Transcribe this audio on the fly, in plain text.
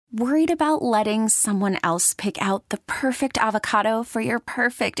Worried about letting someone else pick out the perfect avocado for your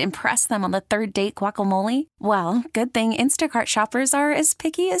perfect impress them on the third date guacamole? Well, good thing Instacart shoppers are as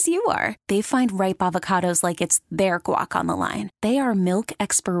picky as you are. They find ripe avocados like it's their guac on the line. They are milk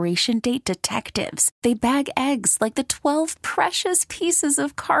expiration date detectives. They bag eggs like the 12 precious pieces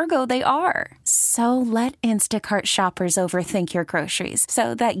of cargo they are. So let Instacart shoppers overthink your groceries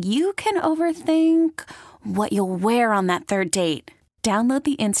so that you can overthink what you'll wear on that third date. Download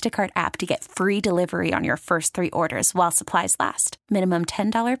the Instacart app to get free delivery on your first 3 orders while supplies last. Minimum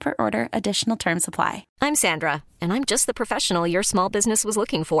 $10 per order. Additional terms apply. I'm Sandra, and I'm just the professional your small business was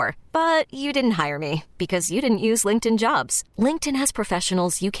looking for. But you didn't hire me because you didn't use LinkedIn Jobs. LinkedIn has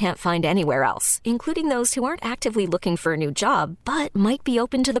professionals you can't find anywhere else, including those who aren't actively looking for a new job, but might be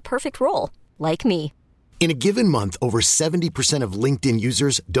open to the perfect role, like me. In a given month, over 70% of LinkedIn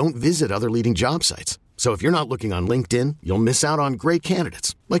users don't visit other leading job sites. So if you're not looking on LinkedIn, you'll miss out on great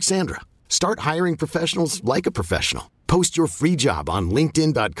candidates like Sandra. Start hiring professionals like a professional. Post your free job on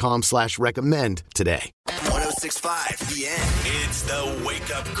linkedin.com/recommend today. 106.5 The End. It's the Wake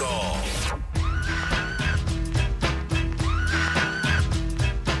Up Call.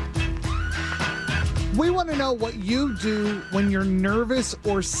 We want to know what you do when you're nervous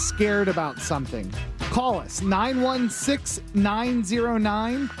or scared about something. Call us,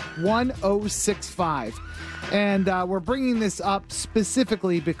 916-909-1065. And we're bringing this up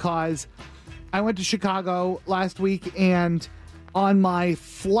specifically because I went to Chicago last week, and on my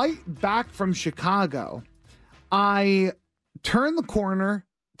flight back from Chicago, I turned the corner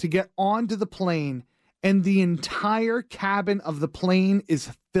to get onto the plane, and the entire cabin of the plane is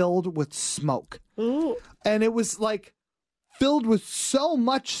filled with smoke. Ooh. And it was like filled with so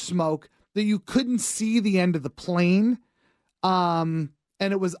much smoke that you couldn't see the end of the plane. And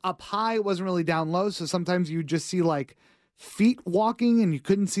it was up high. It wasn't really down low. So sometimes you just see like feet walking and you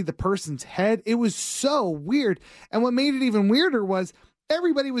couldn't see the person's head. It was so weird. And what made it even weirder was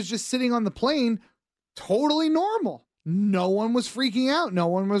everybody was just sitting on the plane totally normal. No one was freaking out. No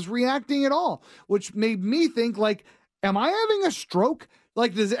one was reacting at all, which made me think like, am I having a stroke?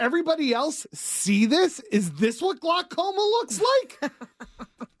 Like, does everybody else see this? Is this what glaucoma looks like?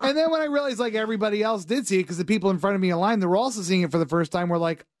 And then when I realized, like, everybody else did see it, because the people in front of me in line, they were also seeing it for the first time, were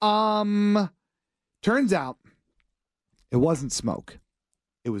like, turns out it wasn't smoke.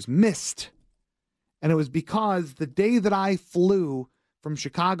 It was mist. And it was because the day that I flew from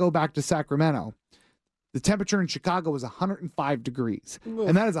Chicago back to Sacramento, the temperature in Chicago was 105 degrees. Oof.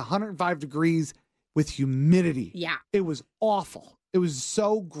 And that is 105 degrees with humidity. Yeah. It was awful. It was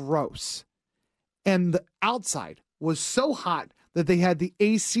so gross. And the outside was so hot that they had the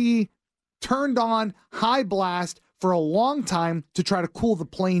AC turned on high blast for a long time to try to cool the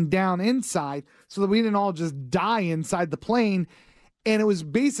plane down inside so that we didn't all just die inside the plane. And it was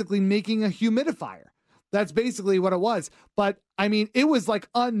basically making a humidifier. That's basically what it was. But I mean, it was like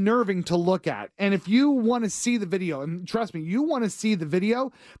unnerving to look at. And if you want to see the video, and trust me, you want to see the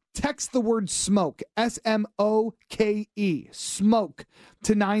video, text the word smoke, S-M-O-K-E, smoke,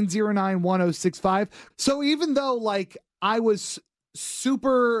 to 909-1065. So even though like I was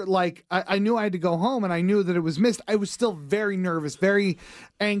super, like I knew I had to go home and I knew that it was missed, I was still very nervous, very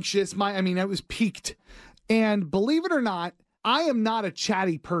anxious. I was peaked. And believe it or not, I am not a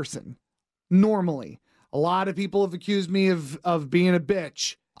chatty person normally. A lot of people have accused me of being a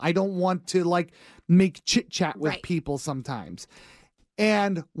bitch. I don't want to like make chit chat with people sometimes.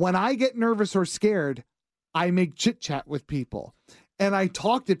 And when I get nervous or scared, I make chit chat with people and I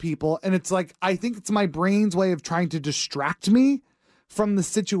talk to people, and it's like, I think it's my brain's way of trying to distract me from the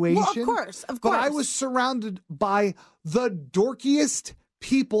situation. Well, of course. But I was surrounded by the dorkiest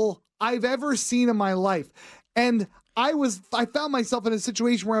people I've ever seen in my life. And I found myself in a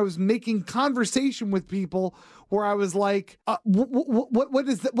situation where I was making conversation with people where I was like, what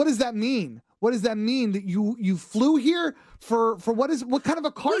does that mean? What does that mean that you flew here for what kind of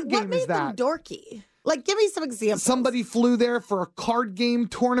a card game is that? What made them dorky? Like, give me some examples. Somebody flew there for a card game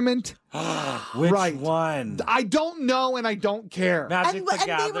tournament. Which one? I don't know, and I don't care. Magic the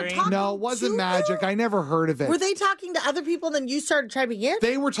Gathering? They were talking No, it wasn't Magic. I never heard of it. Were they talking to other people and then you started chiming in?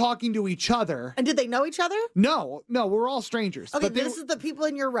 They were talking to each other. And did they know each other? No, we're all strangers. Okay, this is the people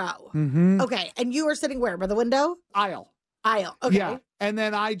in your row. Mm-hmm. Okay, and you were sitting where? By the window? Aisle. Okay. Yeah. And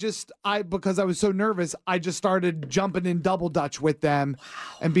then because I was so nervous, I just started jumping in double dutch with them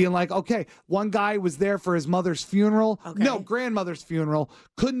and being like, okay, one guy was there for his mother's funeral. Okay. No, grandmother's funeral.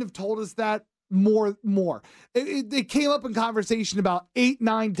 Couldn't have told us that more. It came up in conversation about 8,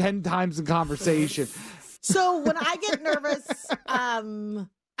 9, 10 times in conversation. So when I get nervous,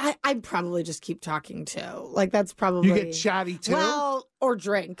 I'd probably just keep talking too. Like that's probably You get chatty too? Well, or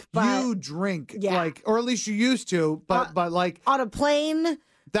drink. But you drink, yeah. like, or at least you used to, but like on a plane.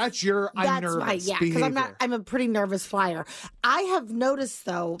 That's your I'm nervous behavior. I'm a pretty nervous flyer. I have noticed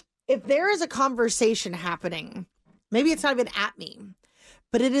though, if there is a conversation happening, maybe it's not even at me,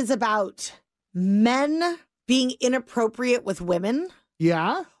 but it is about men being inappropriate with women.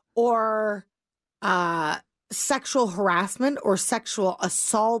 Yeah. Or sexual harassment or sexual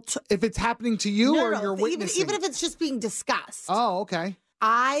assault. If it's happening to you or you're witnessing. Even if it's just being discussed. Oh, okay.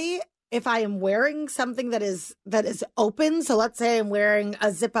 If I am wearing something that is open, so let's say I'm wearing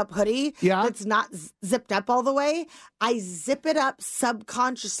a zip up hoodie that's not zipped up all the way, I zip it up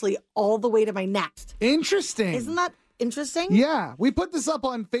subconsciously all the way to my neck. Interesting. Isn't that interesting? Yeah. We put this up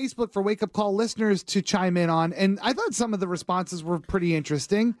on Facebook for Wake Up Call listeners to chime in on, and I thought some of the responses were pretty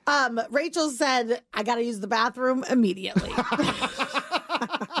interesting. Rachel said, I got to use the bathroom immediately.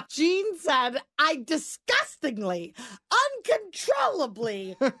 Jean said, I disgustingly,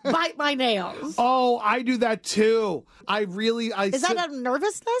 uncontrollably bite my nails. Oh, I do that too. Is that out of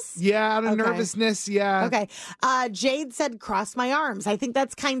nervousness? Yeah, out of nervousness, yeah. Okay. Jade said, cross my arms. I think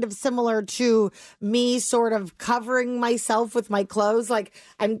that's kind of similar to me sort of covering myself with my clothes. Like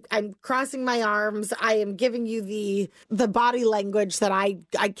I'm crossing my arms. I am giving you the body language that I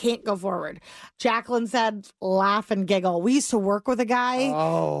can't go forward. Jacqueline said, laugh and giggle. We used to work with a guy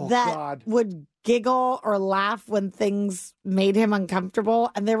that would giggle or laugh when things made him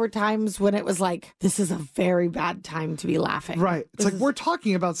uncomfortable. And there were times when it was like, this is a very bad time to be laughing. Right. It's we're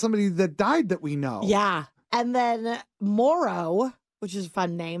talking about somebody that died that we know. Yeah. And then Moro, which is a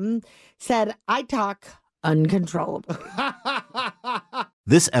fun name, said, I talk uncontrollably.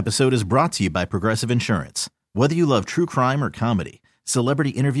 This episode is brought to you by Progressive Insurance. Whether you love true crime or comedy,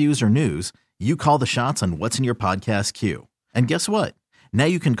 celebrity interviews or news, you call the shots on what's in your podcast queue. And guess what? Now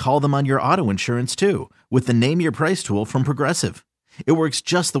you can call them on your auto insurance too with the Name Your Price tool from Progressive. It works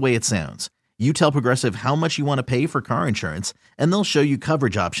just the way it sounds. You tell Progressive how much you want to pay for car insurance, and they'll show you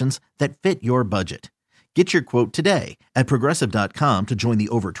coverage options that fit your budget. Get your quote today at Progressive.com to join the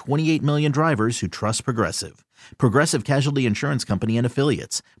over 28 million drivers who trust Progressive. Progressive Casualty Insurance Company and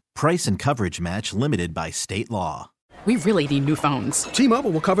Affiliates. Price and coverage match limited by state law. We really need new phones. T-Mobile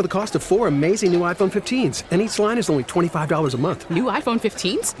will cover the cost of 4 amazing new iPhone 15s, and each line is only $25 a month. New iPhone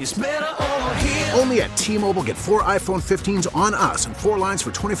 15s? It's better over here. Only at T-Mobile, get 4 iPhone 15s on us and 4 lines for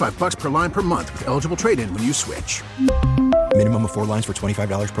 $25 per line per month with eligible trade-in when you switch. Minimum of 4 lines for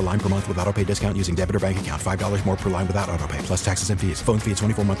 $25 per line per month with autopay discount using debit or bank account. $5 more per line without autopay, plus taxes and fees. Phone fee at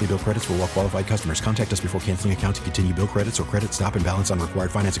 24 monthly bill credits for well-qualified customers. Contact us before canceling account to continue bill credits or credit stop and balance on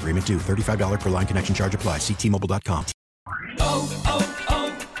required finance agreement due. $35 per line connection charge applies. See T-Mobile.com.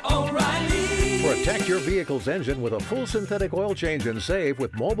 O'Reilly. Protect your vehicle's engine with a full synthetic oil change and save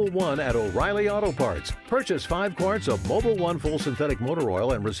with Mobil 1 at O'Reilly Auto Parts. Purchase 5 quarts of Mobil 1 full synthetic motor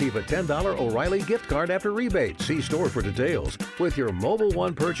oil and receive a $10 O'Reilly gift card after rebate. See store for details. With your Mobil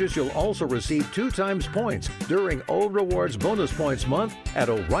 1 purchase, you'll also receive 2 times points during O Rewards Bonus Points Month at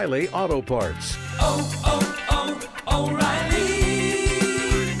O'Reilly Auto Parts. O'Reilly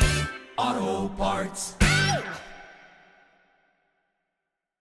Auto Parts.